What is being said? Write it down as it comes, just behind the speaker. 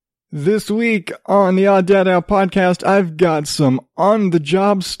This week on the Odd Dad Out podcast, I've got some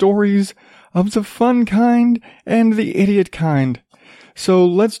on-the-job stories of the fun kind and the idiot kind. So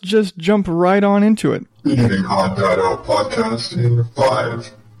let's just jump right on into it. Beginning Odd Dad Out podcast in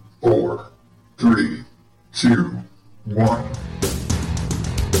 5, 4, 3, 2, 1.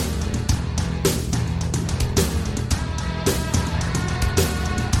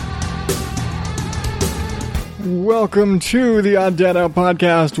 Welcome to the Odd Dad Out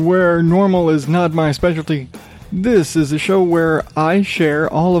podcast, where normal is not my specialty. This is a show where I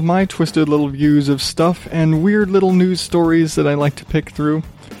share all of my twisted little views of stuff and weird little news stories that I like to pick through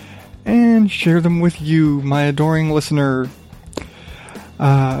and share them with you, my adoring listener.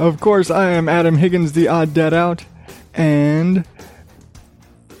 Of course, I am Adam Higgins, the Odd Dad Out, and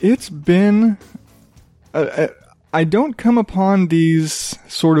it's been... I don't come upon these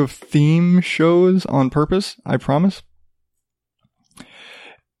sort of theme shows on purpose, I promise.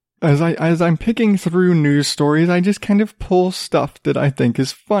 As I'm picking through news stories, I just kind of pull stuff that I think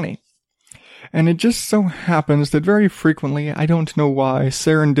is funny. And it just so happens that very frequently, I don't know why,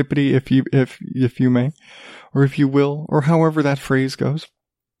 serendipity if you may, or if you will, or however that phrase goes.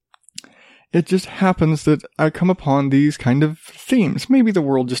 It just happens that I come upon these kind of themes. Maybe the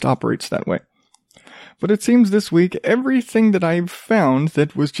world just operates that way. But it seems this week, everything that I've found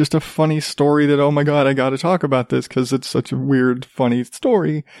that was just a funny story that, oh my god, I gotta talk about this because it's such a weird, funny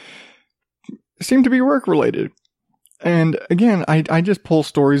story, seemed to be work-related. And again, I just pull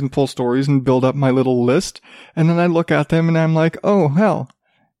stories and build up my little list, and then I look at them and I'm like, oh hell,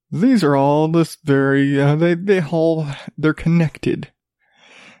 these are all this very, they're connected.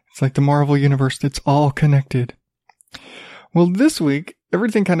 It's like the Marvel Universe, it's all connected. Well, this week,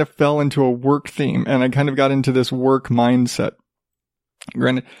 everything kind of fell into a work theme, and I kind of got into this work mindset.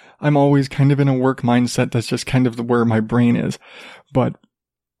 Granted, I'm always kind of in a work mindset. That's just kind of where my brain is. But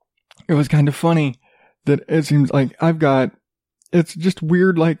it was kind of funny that it seems like it's just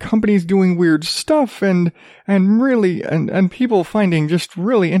weird, like companies doing weird stuff and people finding just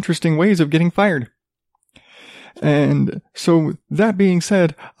really interesting ways of getting fired. And so that being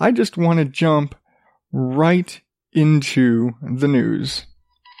said, I just want to jump right into the news.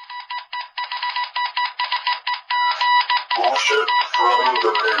 Bullshit from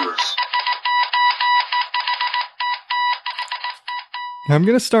the news. Now I'm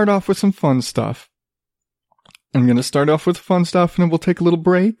going to start off with some fun stuff. And then we'll take a little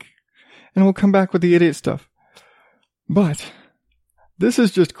break, and we'll come back with the idiot stuff. But this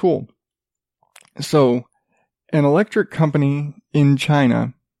is just cool. So, an electric company in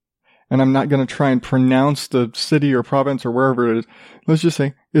China, and I'm not going to try and pronounce the city or province or wherever it is. Let's just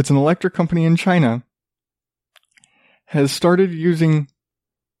say it's an electric company in China, has started using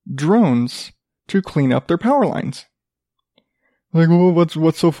drones to clean up their power lines. Like, well,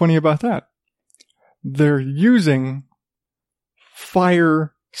 what's so funny about that? They're using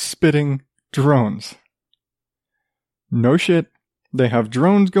fire-spitting drones. No shit. They have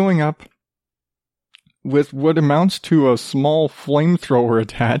drones going up with what amounts to a small flamethrower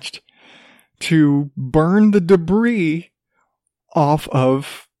attached to burn the debris off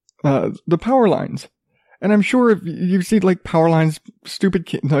of the power lines. And I'm sure if you see like power lines,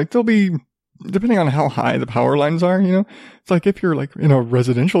 like they'll be, depending on how high the power lines are, you know, it's like if you're like in a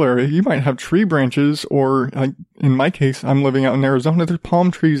residential area, you might have tree branches, or like in my case, I'm living out in Arizona, there's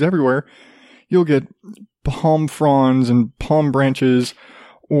palm trees everywhere. You'll get palm fronds and palm branches,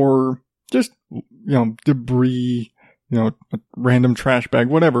 or just, you know, debris, you know, a random trash bag,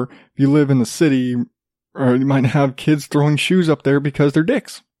 whatever. If you live in the city, or you might have kids throwing shoes up there because they're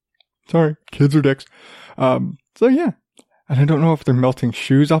dicks. Sorry, kids are dicks. So yeah. And I don't know if they're melting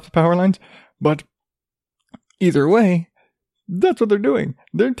shoes off the power lines, but either way, that's what they're doing.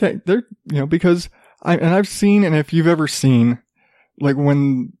 They're you know, because I've seen, and if you've ever seen, like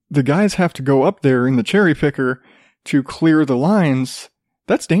when the guys have to go up there in the cherry picker to clear the lines,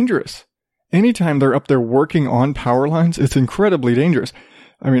 that's dangerous. Anytime they're up there working on power lines, it's incredibly dangerous.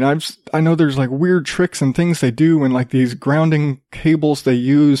 I mean, I know there's like weird tricks and things they do, and like these grounding cables they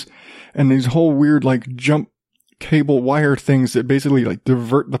use, and these whole weird like jump cable wire things that basically like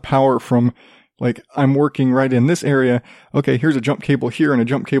divert the power from, like, I'm working right in this area. Okay, here's a jump cable here and a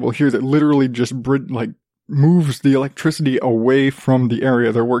jump cable here that literally just moves the electricity away from the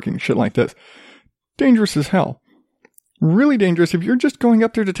area they're working. Shit like this. Dangerous as hell. Really dangerous if you're just going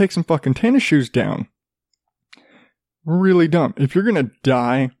up there to take some fucking tennis shoes down. Really dumb. If you're gonna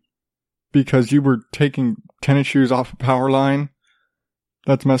die because you were taking tennis shoes off a power line,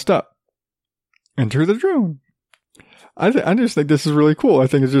 that's messed up. Enter the drone. I just think this is really cool. I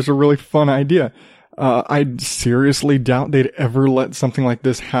think it's just a really fun idea. I seriously doubt they'd ever let something like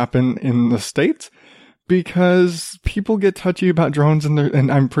this happen in the States, because people get touchy about drones,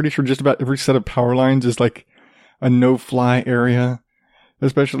 and I'm pretty sure just about every set of power lines is like a no-fly area.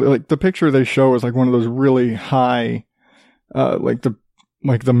 Especially, like, the picture they show is like one of those really high, like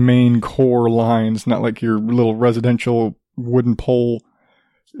the main core lines, not like your little residential wooden pole,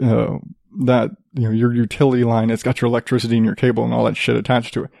 that, your utility line. It's got your electricity and your cable and all that shit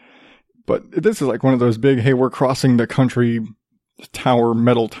attached to it. But this is like one of those big, hey, we're crossing the country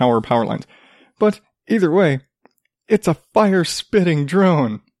metal tower power lines. But either way, it's a fire-spitting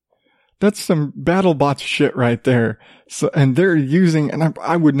drone. That's some BattleBots shit right there. So, and they're using, and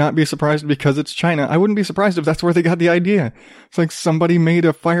I would not be surprised, because it's China. I wouldn't be surprised if that's where they got the idea. It's like somebody made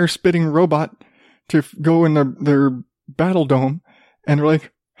a fire-spitting robot to go in their battle dome, and they're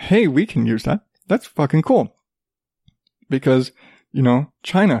like, hey, we can use that. That's fucking cool. Because,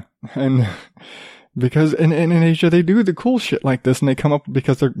 China. And because in Asia, they do the cool shit like this, and they come up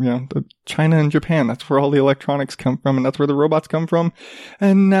because they're, China and Japan. That's where all the electronics come from, and that's where the robots come from.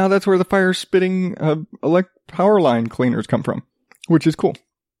 And now that's where the fire-spitting power line cleaners come from, which is cool.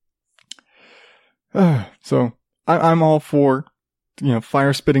 So I'm all for,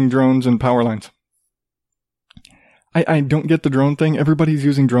 fire-spitting drones and power lines. I don't get the drone thing. Everybody's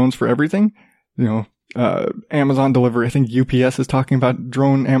using drones for everything. Amazon delivery. I think UPS is talking about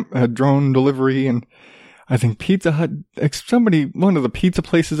drone delivery, and I think Pizza Hut, one of the pizza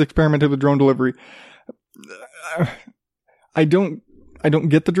places experimented with drone delivery. I don't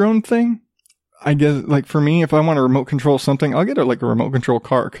get the drone thing. I guess, like, for me, if I want to remote control something, I'll get a remote control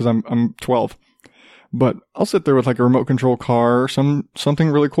car, because I'm 12. But I'll sit there with like a remote control car or something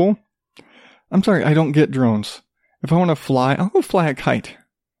really cool. I'm sorry, I don't get drones. If I want to fly, I'll go fly a kite,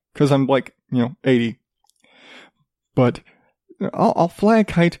 because I'm 80. But I'll fly a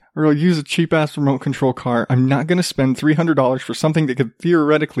kite, or I'll use a cheap-ass remote control car. I'm not going to spend $300 for something that could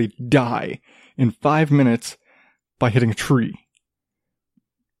theoretically die in 5 minutes by hitting a tree.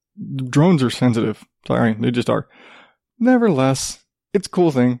 Drones are sensitive. Sorry, they just are. Nevertheless, it's a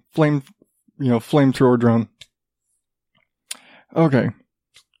cool thing. Flamethrower drone. Okay.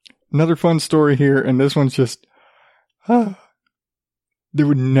 Another fun story here, and this one's just... they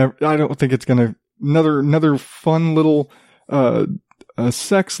would never... I don't think it's gonna... Another fun little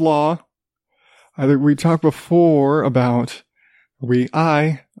sex law. I think we talked before about...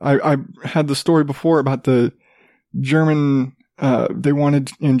 I had the story before about the German...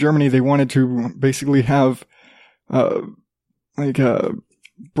 in Germany, they wanted to basically have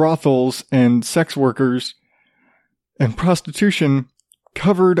brothels and sex workers and prostitution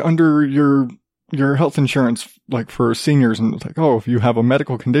covered under your health insurance, like for seniors. And it's like, oh, if you have a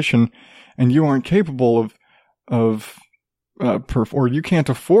medical condition and you aren't capable or you can't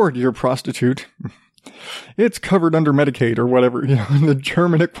afford your prostitute, it's covered under Medicaid or whatever, the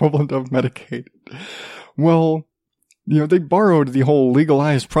German equivalent of Medicaid. Well, they borrowed the whole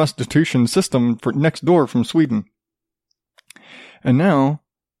legalized prostitution system for next door from Sweden. And now,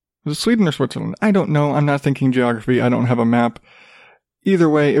 was it Sweden or Switzerland? I don't know. I'm not thinking geography. I don't have a map. Either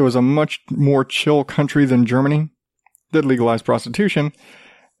way, it was a much more chill country than Germany that legalized prostitution.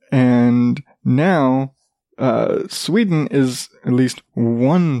 And now, Sweden is, at least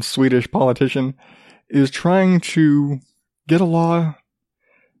one Swedish politician, is trying to get a law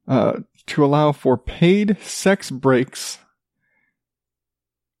to allow for paid sex breaks.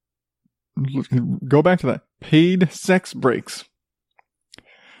 Go back to that. Paid sex breaks.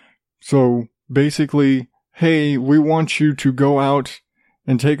 So basically, hey, we want you to go out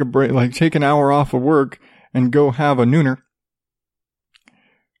and take a break, like take an hour off of work and go have a nooner.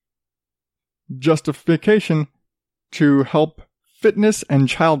 Justification to help fitness and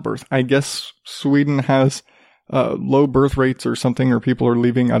childbirth. I guess Sweden has low birth rates or something, or people are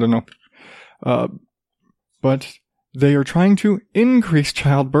leaving. I don't know. But they are trying to increase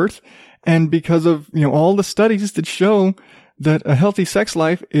childbirth. And because of, all the studies that show that a healthy sex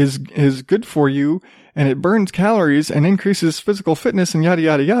life is good for you, and it burns calories and increases physical fitness and yada,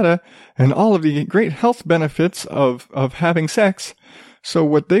 yada, yada, and all of the great health benefits of having sex. So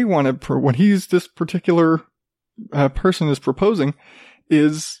what they want to, what this particular person is proposing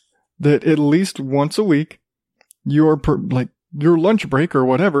is that at least once a week, your lunch break or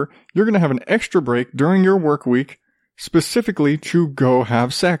whatever, you're going to have an extra break during your work week specifically to go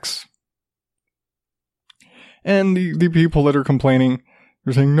have sex. And the people that are complaining,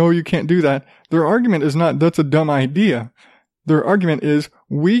 they're saying, no, you can't do that. Their argument is not, that's a dumb idea. Their argument is,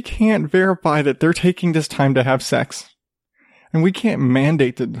 we can't verify that they're taking this time to have sex. And we can't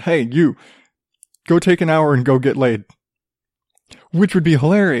mandate that, hey, you, go take an hour and go get laid. which would be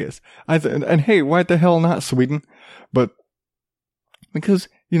hilarious. And hey, why the hell not Sweden? But because,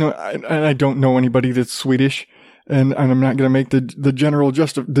 you know, I don't know anybody that's Swedish, and I'm not going to make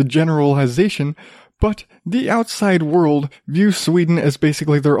the generalization, but the outside world views Sweden as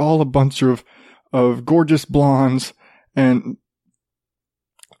basically they're all a bunch of gorgeous blondes, and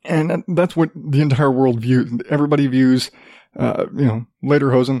that's what the entire world views. Everybody views, you know,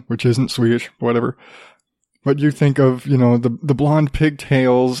 Lederhosen, which isn't Swedish, whatever. But you think of, you know, the blonde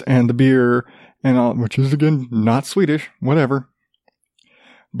pigtails and the beer and all, which is again not Swedish, whatever.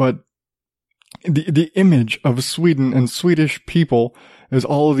 But the image of Sweden and Swedish people is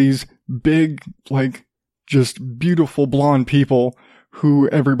all of these big, like, just beautiful blonde people who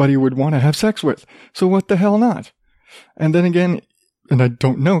everybody would want to have sex with. So what the hell not? And then again, and I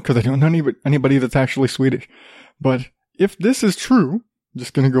don't know because I don't know anybody that's actually Swedish. But if this is true,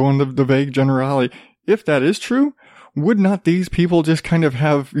 just going to go on the vague generality, if that is true, would not these people just kind of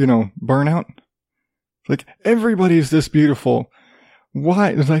have, you know, burnout? Like, everybody's this beautiful. Why?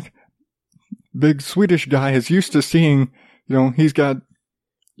 It's like, big Swedish guy is used to seeing, you know, he's got,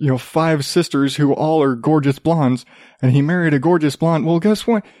 you know, 5 sisters who all are gorgeous blondes, and he married a gorgeous blonde. Well, guess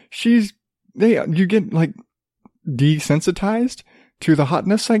what? You get, like, desensitized to the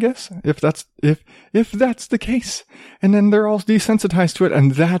hotness, I guess, if that's the case. And then they're all desensitized to it,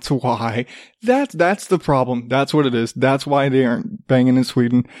 and that's why. That's the problem. That's what it is. That's why they aren't banging in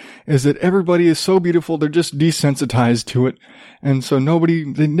Sweden, is that everybody is so beautiful, they're just desensitized to it. And so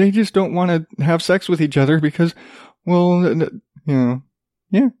they just don't want to have sex with each other because, well, you know,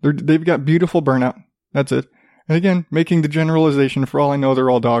 yeah, they've got beautiful burnout. That's it. And again, making the generalization, for all I know, they're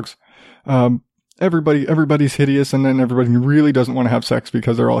all dogs. Everybody's hideous, and then everybody really doesn't want to have sex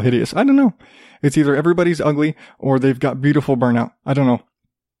because they're all hideous. I don't know. It's either everybody's ugly or they've got beautiful burnout. I don't know.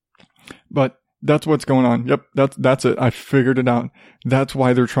 But that's what's going on. Yep, that's it. I figured it out. That's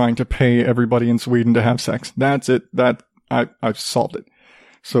why they're trying to pay everybody in Sweden to have sex. That's it. I've solved it.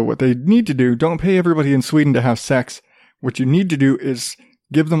 So what they need to do, don't pay everybody in Sweden to have sex. What you need to do is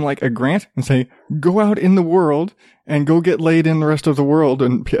give them like a grant and say, go out in the world and go get laid in the rest of the world,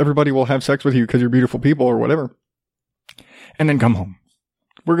 and everybody will have sex with you because you're beautiful people or whatever. And then come home.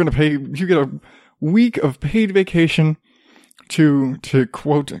 We're going to pay, you get a week of paid vacation to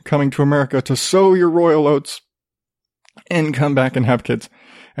quote, coming to America to sow your royal oats and come back and have kids.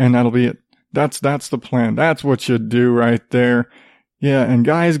 And that'll be it. That's the plan. That's what you do right there. Yeah. And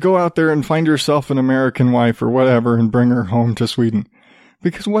guys, go out there and find yourself an American wife or whatever and bring her home to Sweden.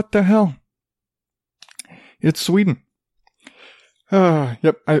 Because what the hell? It's Sweden.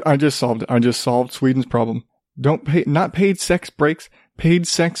 Yep, I just solved it. I just solved Sweden's problem. Not paid sex breaks, paid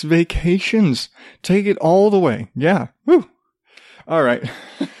sex vacations. Take it all the way. Yeah. Woo. All right.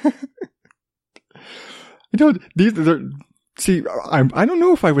 I don't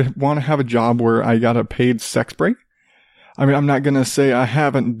know if I would want to have a job where I got a paid sex break. I mean, I'm not going to say I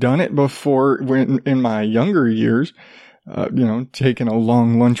haven't done it before in my younger years. You know, taking a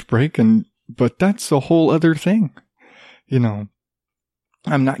long lunch break, but that's a whole other thing. You know,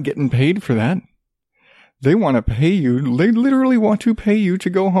 I'm not getting paid for that. They want to pay you. They literally want to pay you to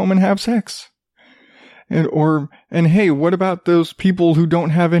go home and have sex. And hey, what about those people who don't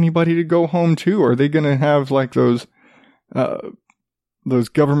have anybody to go home to? Are they going to have like those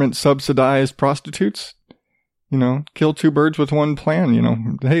government subsidized prostitutes? You know, kill 2 birds with one plan. You know,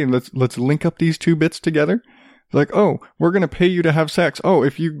 hey, let's link up these 2 bits together. Like, oh, we're going to pay you to have sex. Oh,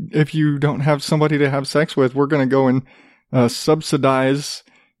 if you don't have somebody to have sex with, we're going to go and subsidize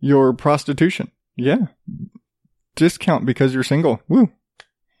your prostitution. Yeah. Discount because you're single. Woo.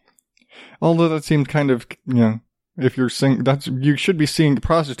 Although that seems kind of, you know, if you're you should be seeing the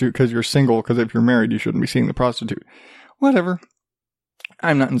prostitute because you're single, because if you're married, you shouldn't be seeing the prostitute. Whatever.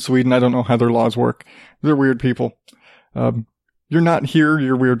 I'm not in Sweden. I don't know how their laws work. They're weird people. You're not here.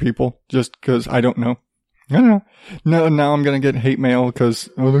 You're weird people just because I don't know. I don't know. No, now I'm going to get hate mail because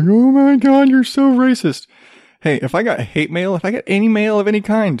I was like, oh my God, you're so racist. Hey, if I got hate mail, if I got any mail of any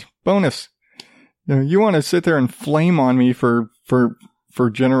kind, bonus. You know, you want to sit there and flame on me for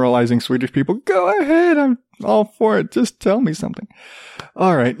generalizing Swedish people? Go ahead. I'm all for it. Just tell me something.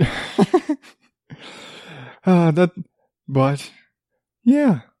 All right. But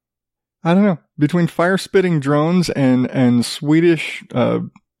yeah, I don't know. Between fire spitting drones and Swedish,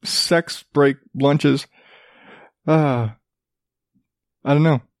 sex break lunches, I don't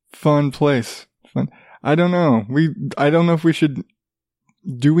know. Fun place. Fun. I don't know. I don't know if we should.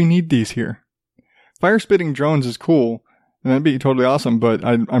 Do we need these here? Fire spitting drones is cool, and that'd be totally awesome. But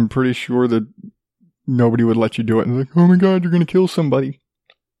I'm pretty sure that nobody would let you do it. And like, oh my God, you're gonna kill somebody.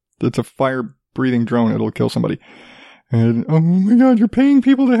 That's a fire breathing drone. It'll kill somebody. And, oh my god, you're paying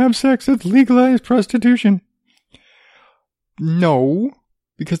people to have sex. It's legalized prostitution. No,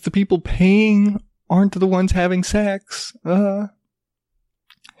 because the people paying aren't the ones having sex. Now,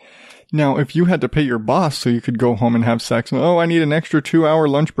 if you had to pay your boss so you could go home and have sex, oh, I need an extra 2-hour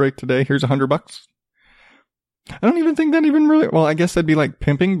lunch break today. Here's $100. I don't even think that even really, well, I guess that'd be like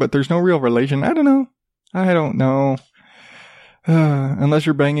pimping, but there's no real relation. I don't know. Unless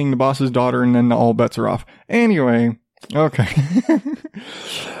you're banging the boss's daughter and then all bets are off. Anyway, okay.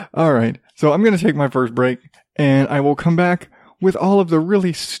 All right. So I'm going to take my first break and I will come back with all of the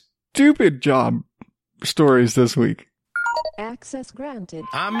really stupid job stories this week. Access granted.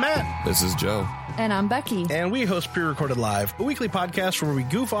 I'm Matt. This is Joe. And I'm Becky. And we host Pre-Recorded Live, a weekly podcast where we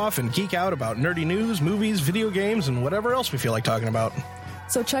goof off and geek out about nerdy news, movies, video games, and whatever else we feel like talking about.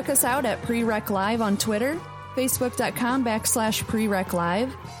 So check us out at Pre-Rec Live on Twitter, Facebook.com/Pre-Rec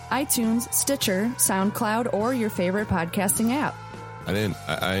Live, iTunes, Stitcher, SoundCloud, or your favorite podcasting app. I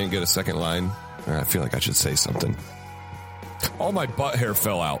didn't get a second line. I feel like I should say something. All my butt hair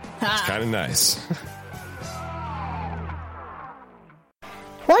fell out. It's kind of nice.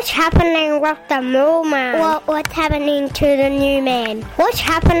 What's happening with the Moo Man? What's happening to the new man? What's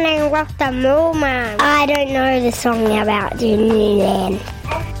happening with the Moo Man? I don't know the song about the new man.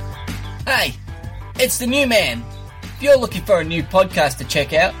 Hey, it's the New Man. If you're looking for a new podcast to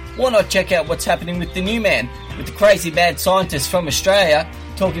check out, why not check out What's Happening with the New Man, with the crazy mad scientists from Australia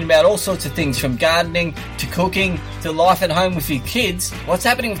talking about all sorts of things from gardening to cooking to life at home with your kids. What's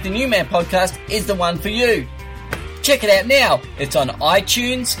Happening with the New Man podcast is the one for you. Check it out now. It's on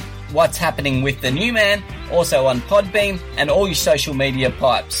iTunes, What's Happening with the New Man, also on Podbean and all your social media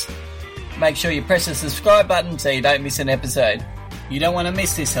pipes. Make sure you press the subscribe button so you don't miss an episode. You don't want to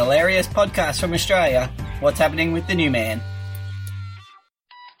miss this hilarious podcast from Australia, What's Happening with the New Man.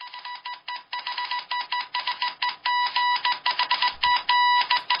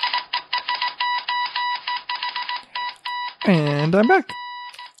 And I'm back.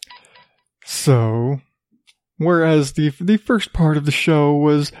 So, whereas the first part of the show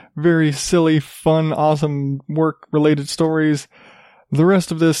was very silly, fun, awesome work-related stories, the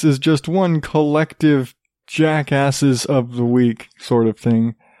rest of this is just one collective jackasses of the week sort of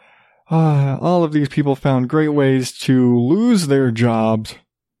thing. All of these people found great ways to lose their jobs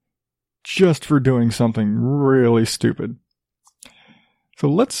just for doing something really stupid. So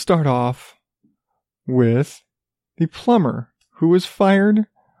let's start off with the plumber who was fired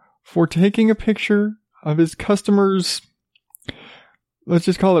for taking a picture of his customer's, let's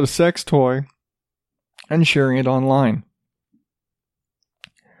just call it a sex toy, and sharing it online.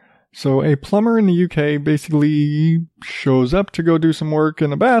 So a plumber in the UK basically shows up to go do some work in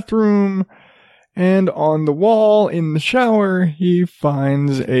the bathroom, and on the wall in the shower, he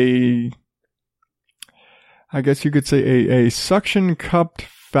finds I guess you could say a suction-cupped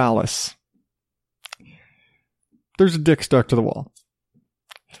phallus. There's a dick stuck to the wall.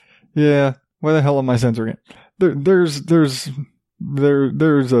 Yeah, why the hell am I censoring it? There's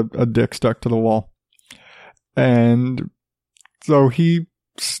a dick stuck to the wall. And so he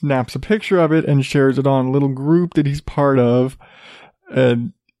snaps a picture of it and shares it on a little group that he's part of.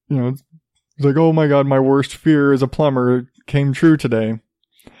 And, it's like, oh my god, my worst fear as a plumber came true today.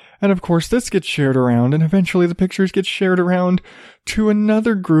 And of course, this gets shared around, and eventually the pictures get shared around to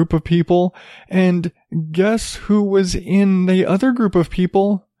another group of people. And guess who was in the other group of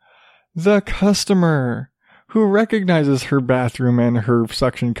people? The customer, who recognizes her bathroom and her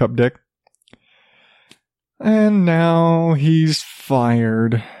suction cup dick. And now he's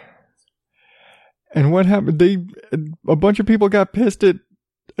fired. And what happened? A bunch of people got pissed at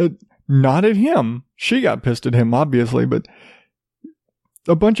not at him. She got pissed at him, obviously, but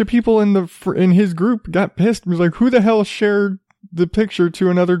a bunch of people in his group got pissed. It was like, who the hell shared the picture to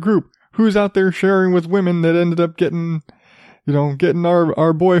another group? Who's out there sharing with women that ended up getting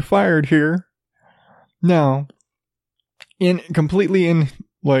our boy fired here? Now,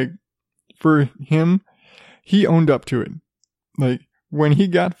 for him, he owned up to it. Like, when he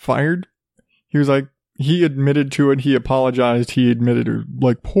got fired, he was like, he admitted to it, he apologized, he admitted it,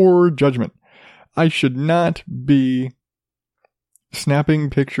 like, poor judgment. I should not be snapping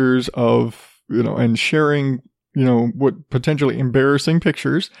pictures of, and sharing, what potentially embarrassing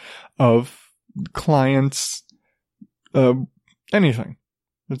pictures of clients, anything.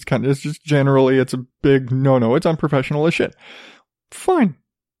 It's just generally, it's a big no. It's unprofessional as shit. Fine.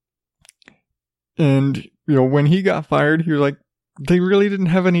 And, when he got fired, he was like, they really didn't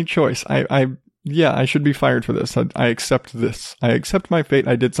have any choice. I should be fired for this. I accept this. I accept my fate.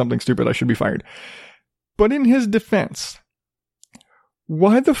 I did something stupid. I should be fired. But in his defense,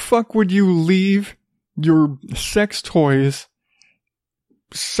 why the fuck would you leave your sex toys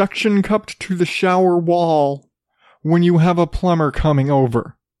suction cupped to the shower wall when you have a plumber coming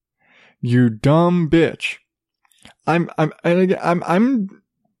over. You dumb bitch.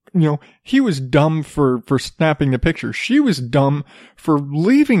 He was dumb for snapping the picture. She was dumb for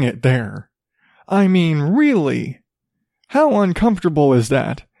leaving it there. I mean, really? How uncomfortable is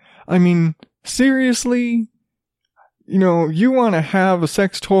that? I mean, seriously? You want to have a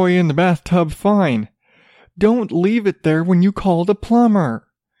sex toy in the bathtub, fine. Don't leave it there when you call the plumber.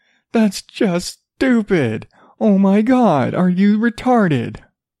 That's just stupid. Oh my God, are you retarded?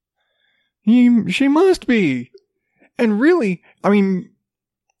 She must be. And really, I mean,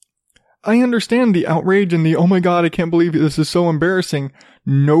 I understand the outrage and the, oh my God, I can't believe this is so embarrassing.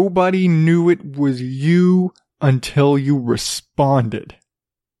 Nobody knew it was you until you responded.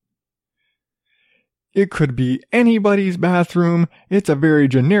 It could be anybody's bathroom. It's a very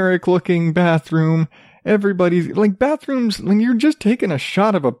generic looking bathroom. Everybody's, like, bathrooms, when you're just taking a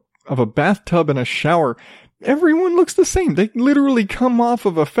shot of a bathtub and a shower, everyone looks the same. They literally come off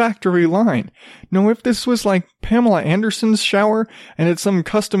of a factory line. No, if this was like Pamela Anderson's shower and it's some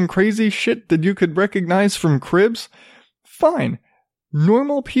custom crazy shit that you could recognize from Cribs, fine.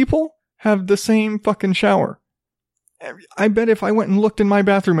 Normal people have the same fucking shower. I bet if I went and looked in my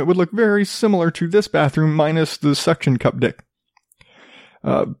bathroom, it would look very similar to this bathroom minus the suction cup dick.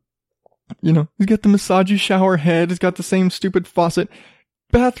 He's got the massagey shower head. It's got the same stupid faucet.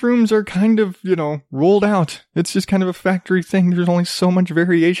 Bathrooms are kind of, rolled out. It's just kind of a factory thing. There's only so much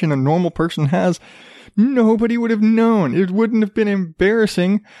variation a normal person has. Nobody would have known. It wouldn't have been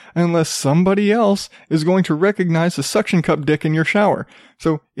embarrassing unless somebody else is going to recognize the suction cup dick in your shower.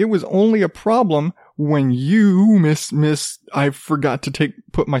 So it was only a problem when you, miss, I forgot to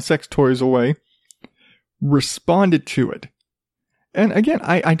put my sex toys away, responded to it. And again,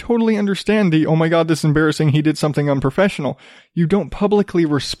 I totally understand the, oh my God, this is embarrassing, he did something unprofessional. You don't publicly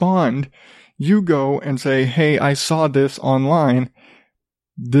respond. You go and say, hey, I saw this online.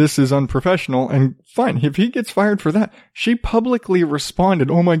 This is unprofessional. And fine, if he gets fired for that, she publicly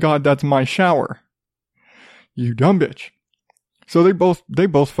responded, oh my God, that's my shower. You dumb bitch. So they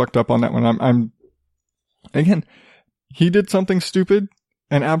both fucked up on that one. Again, he did something stupid.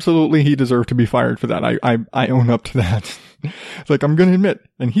 And absolutely, he deserved to be fired for that. I own up to that. It's like, I'm going to admit.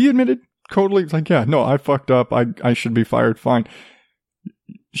 And he admitted totally. It's like, yeah, no, I fucked up. I should be fired. Fine.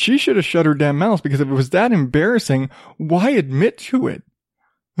 She should have shut her damn mouth, because if it was that embarrassing, why admit to it?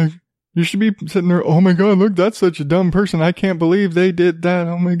 Like, you should be sitting there, oh my God, look, that's such a dumb person. I can't believe they did that.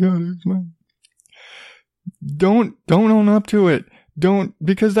 Oh my God. Don't own up to it.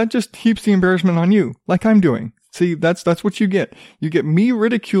 Because that just heaps the embarrassment on you, like I'm doing. See, that's what you get. You get me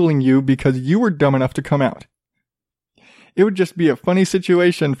ridiculing you because you were dumb enough to come out. It would just be a funny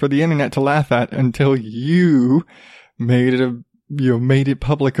situation for the internet to laugh at until you made it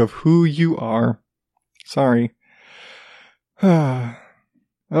public of who you are. Sorry.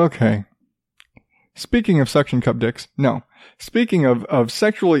 Okay. Speaking of suction cup dicks, no. Speaking of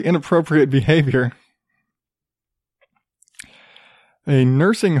sexually inappropriate behavior, a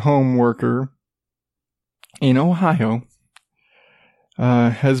nursing home worker in Ohio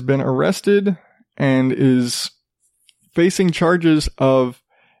has been arrested and is facing charges of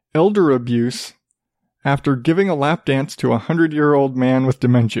elder abuse after giving a lap dance to a 100-year-old man with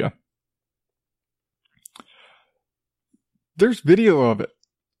dementia. There's video of it.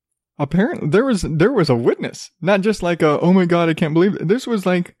 Apparently, there was a witness, not just like oh my God, I can't believe it. This was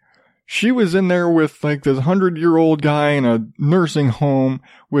like, she was in there with like this 100-year-old guy in a nursing home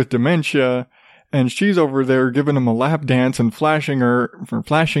with dementia. And she's over there giving him a lap dance and flashing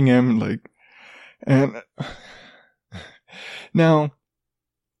him, like, and now,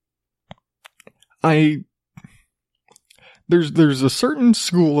 there's a certain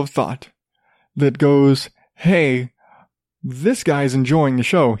school of thought that goes, hey, this guy's enjoying the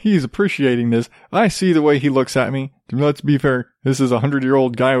show. He's appreciating this. I see the way he looks at me. Let's be fair. This is a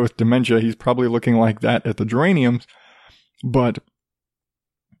 100-year-old guy with dementia. He's probably looking like that at the Geraniums, but,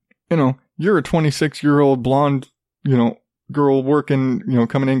 you're a 26-year-old blonde, girl working,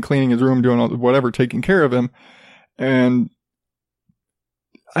 coming in, cleaning his room, doing whatever, taking care of him. And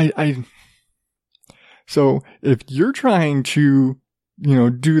so if you're trying to,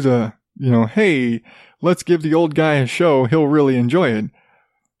 do the, hey, let's give the old guy a show, he'll really enjoy it.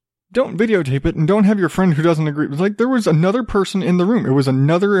 Don't videotape it and don't have your friend who doesn't agree. Like, there was another person in the room. It was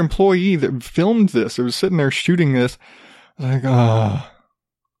another employee that filmed this. It was sitting there shooting this. Like,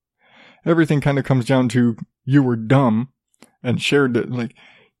 everything kind of comes down to you were dumb and shared it. Like,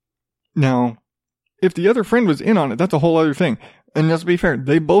 now, if the other friend was in on it, that's a whole other thing. And let's be fair,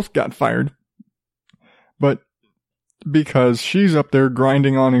 they both got fired. But because she's up there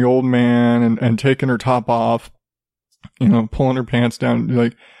grinding on the old man and taking her top off, pulling her pants down,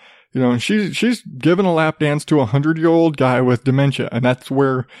 like, she's giving a lap dance to a 100-year-old guy with dementia. And that's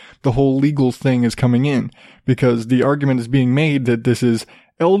where the whole legal thing is coming in, because the argument is being made that this is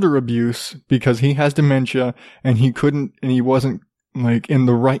elder abuse because he has dementia and he wasn't like in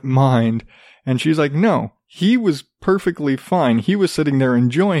the right mind. And she's like, no, he was perfectly fine. He was sitting there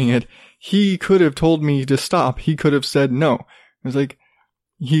enjoying it. He could have told me to stop. He could have said no. It was like,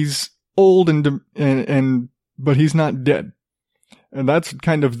 he's old but he's not dead. And that's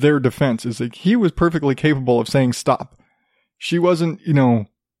kind of their defense, is like, he was perfectly capable of saying stop. She wasn't,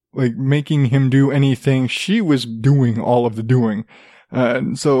 like making him do anything. She was doing all of the doing.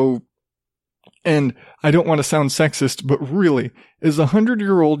 And I don't want to sound sexist, but really, is a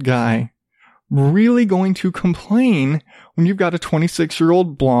 100-year-old guy really going to complain when you've got a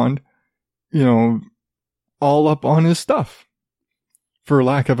 26-year-old blonde, all up on his stuff? For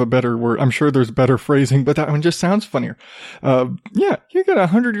lack of a better word. I'm sure there's better phrasing, but that one just sounds funnier. Yeah, you got a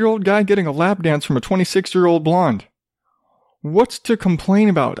 100-year-old guy getting a lap dance from a 26-year-old blonde. What's to complain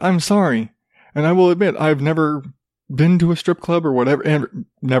about? I'm sorry. And I will admit, I've never been to a strip club or whatever.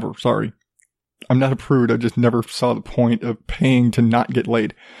 Never, sorry. I'm not a prude. I just never saw the point of paying to not get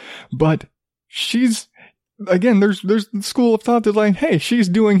laid. But again, there's the school of thought that's like, hey, she's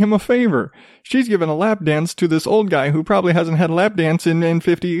doing him a favor. She's giving a lap dance to this old guy who probably hasn't had a lap dance in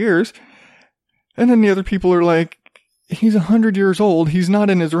 50 years. And then the other people are like, he's 100 years old. He's not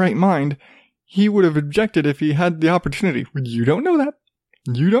in his right mind. He would have objected if he had the opportunity. You don't know that.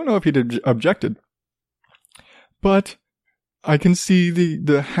 You don't know if he'd objected. But I can see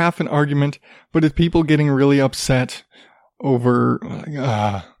the half an argument, but it's people getting really upset over,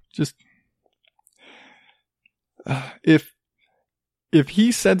 if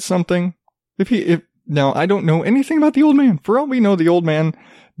he said something, now I don't know anything about the old man. For all we know, the old man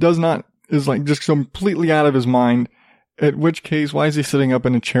is like just completely out of his mind. At which case, why is he sitting up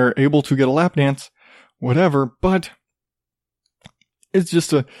in a chair, able to get a lap dance? Whatever, but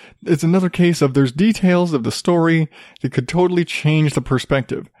it's another case of there's details of the story that could totally change the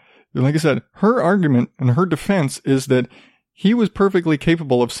perspective. Like I said, her argument and her defense is that he was perfectly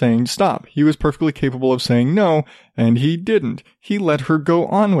capable of saying stop. He was perfectly capable of saying no, and he didn't. He let her go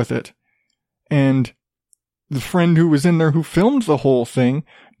on with it. And the friend who was in there who filmed the whole thing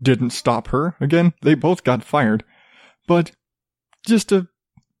didn't stop her. Again, they both got fired. But just I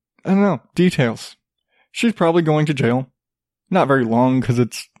don't know, details. She's probably going to jail. Not very long, because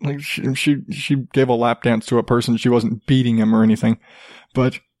it's like she gave a lap dance to a person. She wasn't beating him or anything.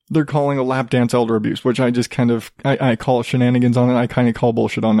 But they're calling a lap dance elder abuse, which I just I call shenanigans on it. I kind of call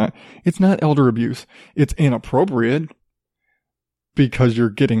bullshit on that. It's not elder abuse. It's inappropriate because you're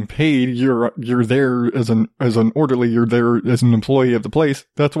getting paid. You're there as an orderly. You're there as an employee of the place.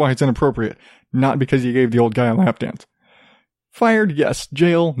 That's why it's inappropriate. Not because you gave the old guy a lap dance. Fired, yes.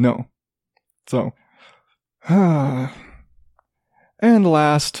 Jail, no. So, and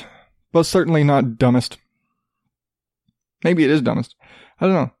last, but certainly not dumbest. Maybe it is dumbest. I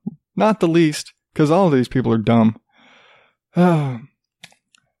don't know. Not the least, because all of these people are dumb.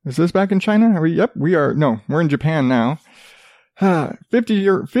 Is this back in China? Yep, we are. No, we're in Japan now.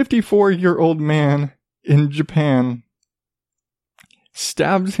 54-year-old man in Japan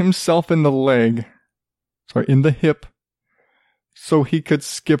stabbed himself in the hip, so he could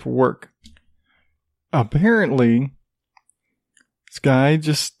skip work. Apparently, this guy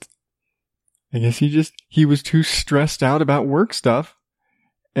he was too stressed out about work stuff.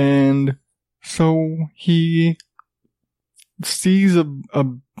 And so he sees a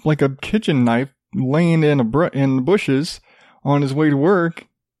kitchen knife laying in the bushes on his way to work,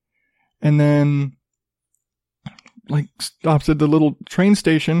 and then stops at the little train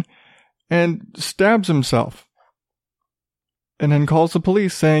station and stabs himself. And then calls the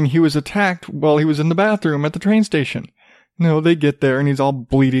police saying he was attacked while he was in the bathroom at the train station. They get there and he's all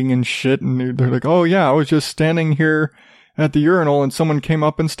bleeding and shit, and they're like, oh yeah, I was just standing here at the urinal and someone came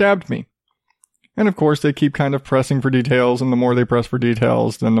up and stabbed me. And of course they keep kind of pressing for details, and the more they press for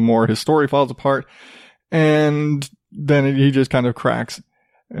details, then the more his story falls apart. And then he just kind of cracks.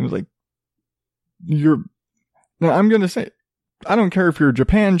 And it's like, now I'm going to say, I don't care if you're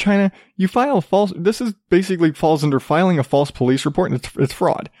Japan, China, you file a false, this is basically falls under filing a false police report, and it's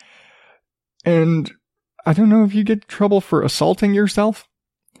fraud. And I don't know if you get trouble for assaulting yourself,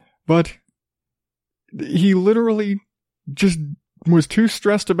 but he literally just was too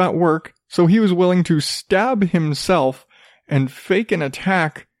stressed about work, so he was willing to stab himself and fake an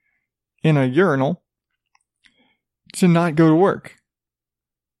attack in a urinal to not go to work.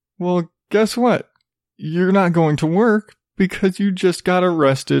 Well, guess what? you're not going to work because you just got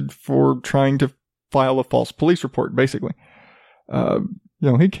arrested for trying to file a false police report, basically.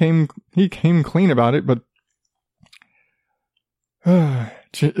 He came clean about it, but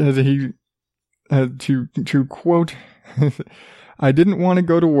to quote, I didn't want to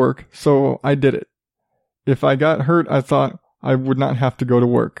go to work, so I did it. If I got hurt, I thought I would not have to go to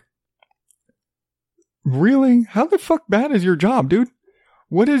work. Really? How the fuck bad is your job, dude?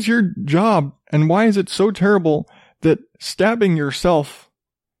 What is your job, and why is it so terrible that stabbing yourself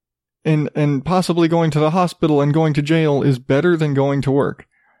and possibly going to the hospital and going to jail is better than going to work?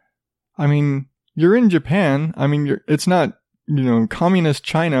 I mean, you're in Japan. I mean, it's not, communist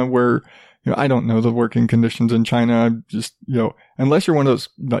China where, I don't know the working conditions in China. Just, unless you're one of those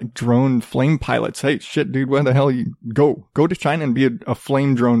like drone flame pilots. Hey, shit, dude, where the hell you go to China and be a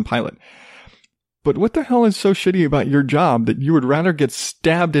flame drone pilot. But what the hell is so shitty about your job that you would rather get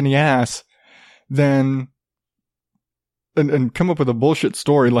stabbed in the ass than and come up with a bullshit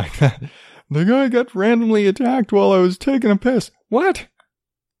story like that? The guy got randomly attacked while I was taking a piss. What?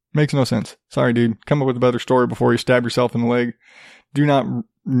 Makes no sense. Sorry, dude. Come up with a better story before you stab yourself in the leg. Do not,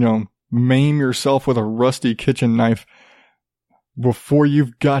 maim yourself with a rusty kitchen knife before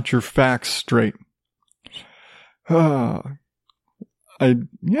you've got your facts straight. I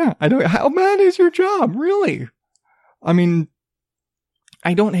don't, how bad is your job? Really? I mean,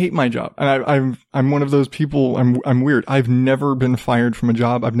 I don't hate my job. And I'm one of those people, I'm weird. I've never been fired from a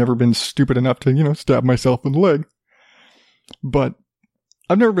job. I've never been stupid enough to, stab myself in the leg. But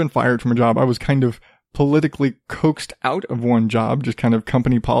I've never been fired from a job. I was kind of politically coaxed out of one job, just kind of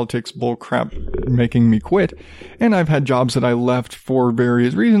company politics bull crap making me quit. And I've had jobs that I left for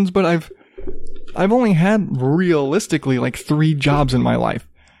various reasons, but I've only had realistically like 3 jobs in my life.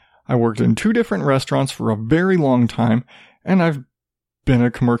 I worked in 2 different restaurants for a very long time, and I've been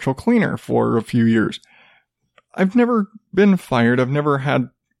a commercial cleaner for a few years. I've never been fired. I've never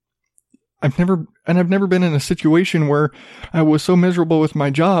been in a situation where I was so miserable with my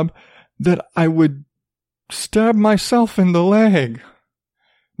job that I would stab myself in the leg.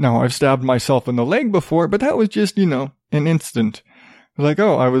 Now, I've stabbed myself in the leg before, but that was just, an instant. Like,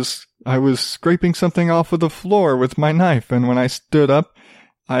 oh, I was scraping something off of the floor with my knife, and when I stood up,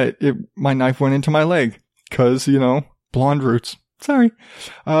 my knife went into my leg. 'Cause, blonde roots. Sorry.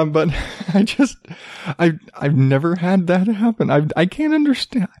 But I've never had that happen. I can't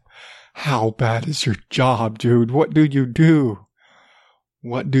understand. How bad is your job, dude? What do you do?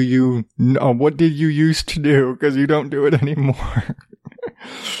 What did you used to do? 'Cause you don't do it anymore.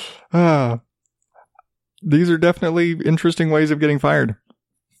 These are definitely interesting ways of getting fired.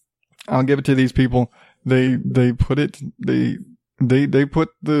 I'll give it to these people. They got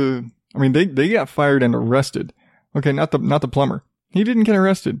fired and arrested. Okay, not the plumber. He didn't get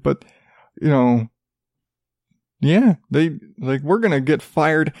arrested, but, we're gonna get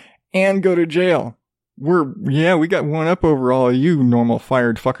fired and go to jail. We got one up over all of you normal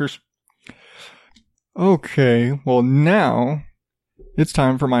fired fuckers. Okay, well now it's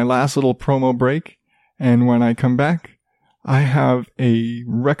time for my last little promo break. And when I come back, I have a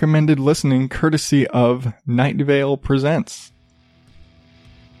recommended listening courtesy of Night Vale Presents.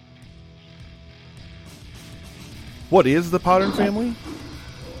 What is the Podern Family?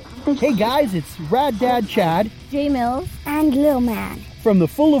 Hey guys, it's Rad Dad Chad, J Mills, and Lil Man from the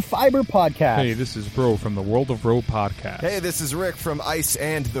Full of Fiber podcast. Hey, this is Bro from the World of Row podcast. Hey, this is Rick from Ice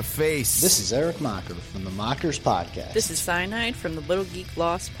and the Face. This is Eric Mocker from the Mockers podcast. This is Cyanide from the Little Geek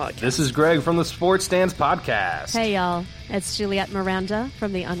Lost podcast. This is Greg from the Sports Stands podcast. Hey y'all, it's Juliette Miranda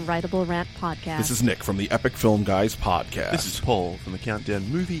from the Unwritable Rant podcast. This is Nick from the Epic Film Guys podcast. This is Paul from the Countdown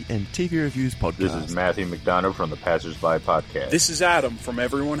Movie and TV Reviews podcast. This is Matthew McDonough from the Passersby podcast. This is Adam from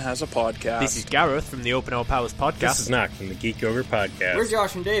Everyone Has a Podcast. This is Gareth from the Open All Powers podcast. This is Knock from the Geek Over podcast. We're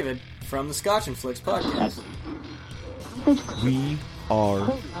Josh and David from the Scotch and Flicks podcast. We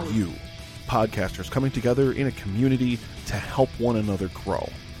are you, podcasters coming together in a community to help one another grow.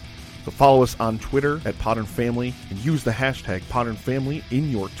 So follow us on Twitter at Podern Family and use the hashtag Podern Family in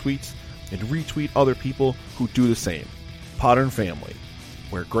your tweets and retweet other people who do the same. Podern Family,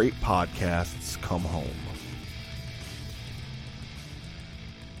 where great podcasts come home.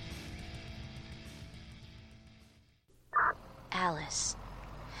 Alice,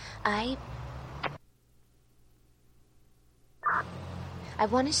 I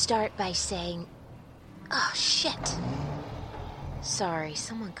want to start by saying, oh shit. Sorry,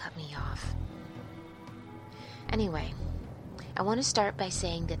 someone cut me off. Anyway, I want to start by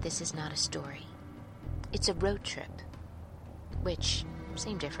saying that this is not a story. It's a road trip. Which,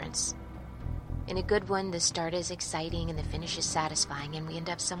 same difference. In a good one, the start is exciting and the finish is satisfying and we end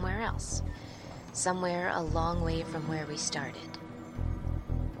up somewhere else. somewhere a long way from where we started.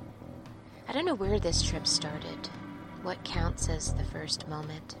 I don't know where this trip started, what counts as the first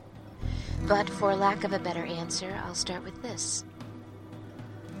moment. But for lack of a better answer, I'll start with this.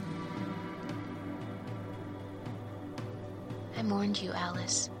 I mourned you,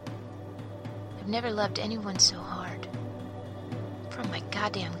 Alice. I've never loved anyone so hard. From my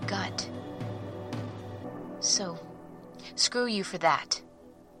goddamn gut. So, screw you for that.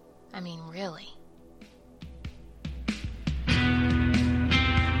 I mean, really.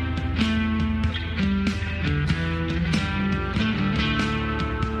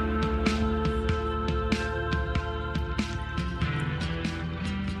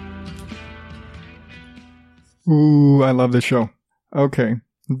 Ooh, I love this show. Okay,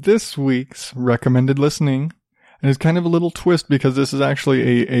 this week's recommended listening is kind of a little twist because this is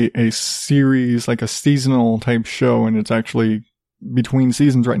actually a series, like a seasonal type show, and it's actually between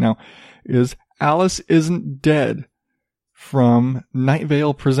seasons right now, is Alice Isn't Dead from Night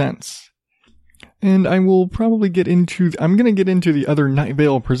Vale Presents. And I will probably I'm going to get into the other Night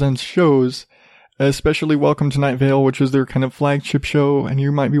Vale Presents shows, especially Welcome to Night Vale, which is their kind of flagship show. And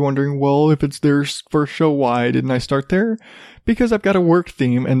you might be wondering, well, if it's their first show, why didn't I start there? Because I've got a work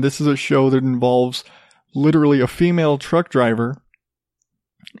theme, and this is a show that involves literally a female truck driver.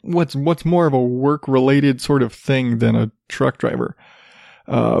 What's more of a work-related sort of thing than a truck driver?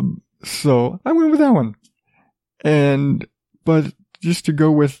 So I went with that one. But just to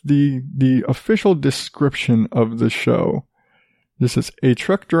go with the official description of the show, this is: a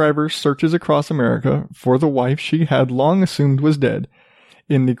truck driver searches across America for the wife she had long assumed was dead.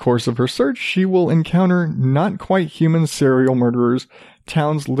 In the course of her search, she will encounter not quite human serial murderers,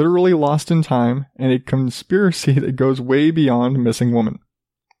 towns literally lost in time, and a conspiracy that goes way beyond missing woman.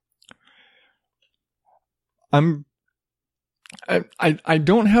 I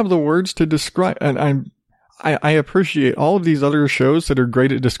don't have the words to describe, and I appreciate all of these other shows that are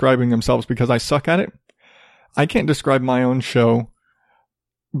great at describing themselves because I suck at it. I can't describe my own show,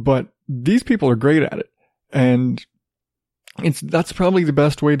 but these people are great at it. And that's probably the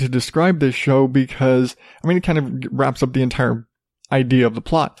best way to describe this show because, I mean, it kind of wraps up the entire idea of the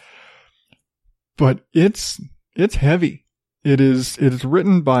plot. But it's heavy. It is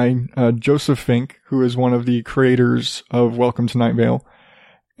written by Joseph Fink, who is one of the creators of Welcome to Night Vale.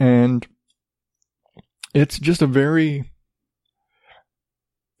 And it's just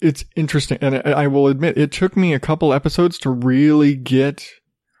it's interesting. And I will admit, it took me a couple episodes to really get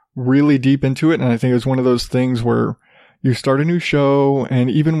really deep into it. And I think it was one of those things where you start a new show,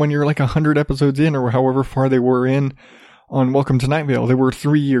 and even when you're like 100 episodes in, or however far they were in on Welcome to Night Vale, they were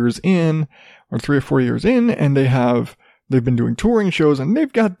 3 years in, or 3 or 4 years in, and they've been doing touring shows, and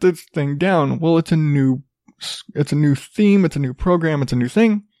they've got this thing down. Well, it's a new theme, it's a new program, it's a new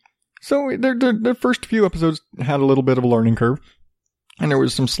thing. So the first few episodes had a little bit of a learning curve, and there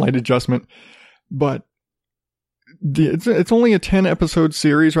was some slight adjustment, but it's only a 10 episode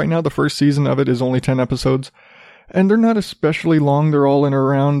series right now. The first season of it is only 10 episodes, and they're not especially long. They're all in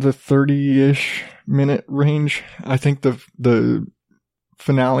around the 30-ish minute range. I think the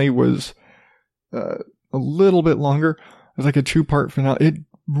finale was a little bit longer. It was like a 2-part finale. It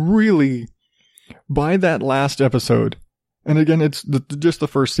really, by that last episode, and again, it's just the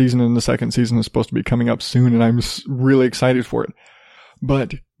first season, and the second season is supposed to be coming up soon, and I'm really excited for it.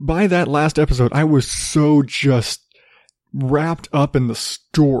 But by that last episode, I was so just wrapped up in the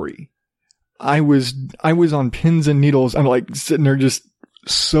story. I was on pins and needles. I'm like sitting there just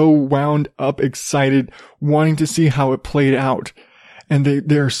so wound up, excited, wanting to see how it played out. And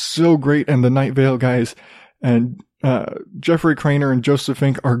they're so great. And the Night Vale guys and Jeffrey Craner and Joseph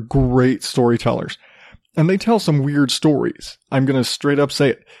Fink are great storytellers. And they tell some weird stories. I'm going to straight up say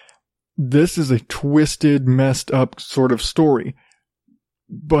it. This is a twisted, messed up sort of story.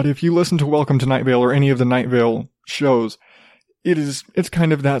 But if you listen to Welcome to Night Vale or any of the Night Vale shows, it's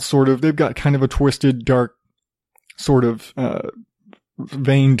kind of that sort of, they've got kind of a twisted, dark sort of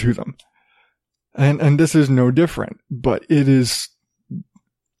vein to them. And this is no different, but it is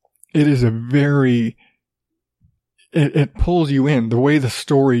a very, it pulls you in. The way the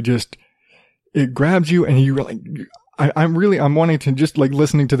story just, it grabs you, and you like, I'm wanting to just like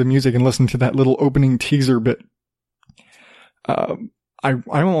listening to the music and listen to that little opening teaser bit. I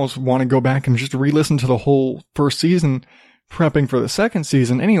almost want to go back and just re-listen to the whole first season, prepping for the second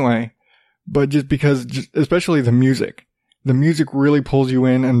season anyway, but just because, especially the music really pulls you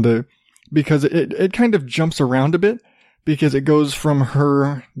in, and because it kind of jumps around a bit, because it goes from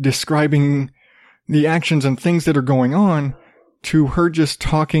her describing the actions and things that are going on to her just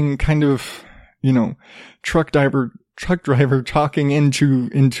talking kind of, truck driver truck driver talking into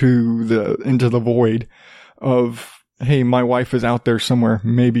the void of, hey, my wife is out there somewhere.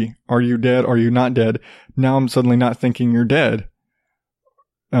 Maybe. Are you dead? Are you not dead? Now I'm suddenly not thinking you're dead.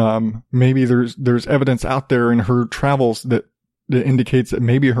 Maybe there's evidence out there in her travels that indicates that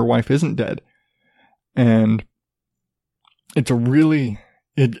maybe her wife isn't dead. And it's a really,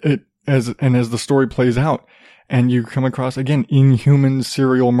 as the story plays out, and you come across, again, inhuman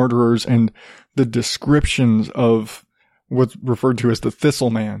serial murderers and the descriptions of what's referred to as the Thistle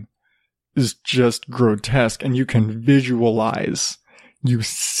Man is just grotesque, and you can visualize, you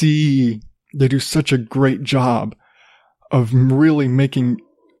see, they do such a great job of really making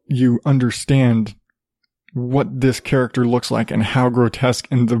you understand what this character looks like and how grotesque,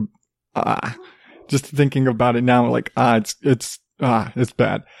 and just thinking about it now, like, it's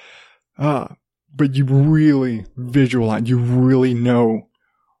bad. But you really visualize, you really know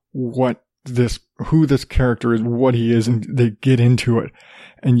who this character is, what he is, and they get into it.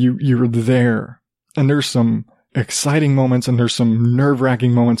 And you're there. And there's some exciting moments, and there's some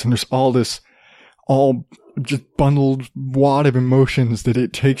nerve-wracking moments, and there's all just bundled wad of emotions that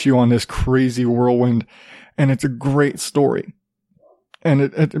it takes you on this crazy whirlwind. And it's a great story. And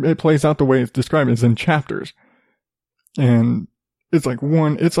it plays out the way it's described. It's in chapters. And it's like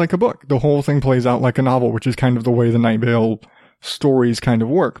a book. The whole thing plays out like a novel, which is kind of the way the Night Vale stories kind of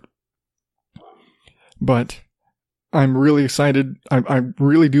work. But I'm really excited. I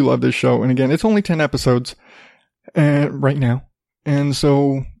really do love this show. And again, it's only 10 episodes right now. And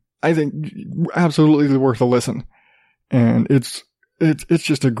so I think absolutely worth a listen. And it's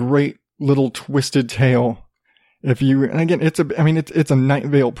just a great little twisted tale. It's a Night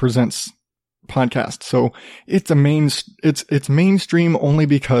Vale Presents podcast. So it's mainstream only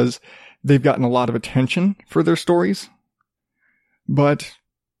because they've gotten a lot of attention for their stories. But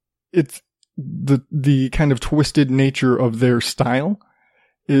it's the kind of twisted nature of their style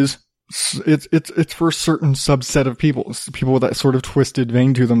is it's for a certain subset of people with that sort of twisted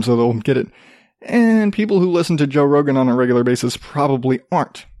vein to them, so they'll get it. And people who listen to Joe Rogan on a regular basis probably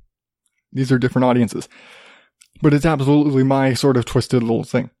aren't. These are different audiences. But it's absolutely my sort of twisted little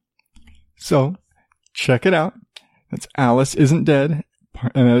thing. So, check it out. That's Alice Isn't Dead.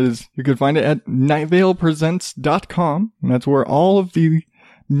 And you can find it at nightvalepresents.com. And that's where all of the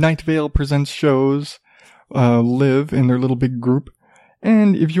Night Vale Presents shows live in their little big group.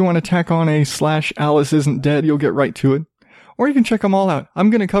 And if you want to tack on a /Alice Isn't Dead, you'll get right to it. Or you can check them all out. I'm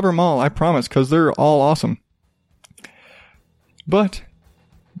going to cover them all, I promise, because they're all awesome. But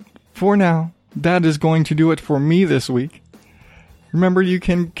for now, that is going to do it for me this week. Remember, you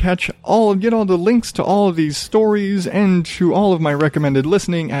can get all the links to all of these stories and to all of my recommended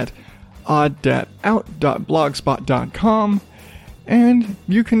listening at odddatout.blogspot.com. And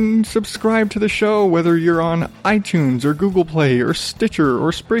you can subscribe to the show whether you're on iTunes or Google Play or Stitcher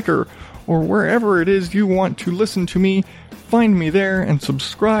or Spreaker or wherever it is you want to listen to me. Find me there and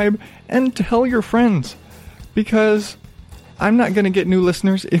subscribe and tell your friends. Because I'm not going to get new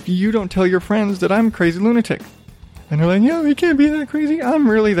listeners if you don't tell your friends that I'm a crazy lunatic. And they're like, yeah, you can't be that crazy. I'm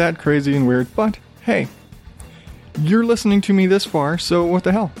really that crazy and weird. But hey, you're listening to me this far, so what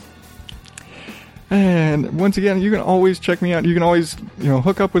the hell? And once again, you can always check me out. You can always,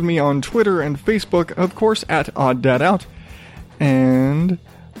 hook up with me on Twitter and Facebook, of course, at OddDadOut. And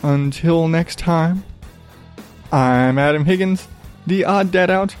until next time, I'm Adam Higgins, the Odd Dad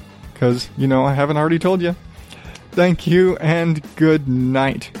Out, because, I haven't already told you. Thank you, and good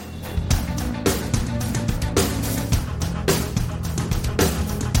night.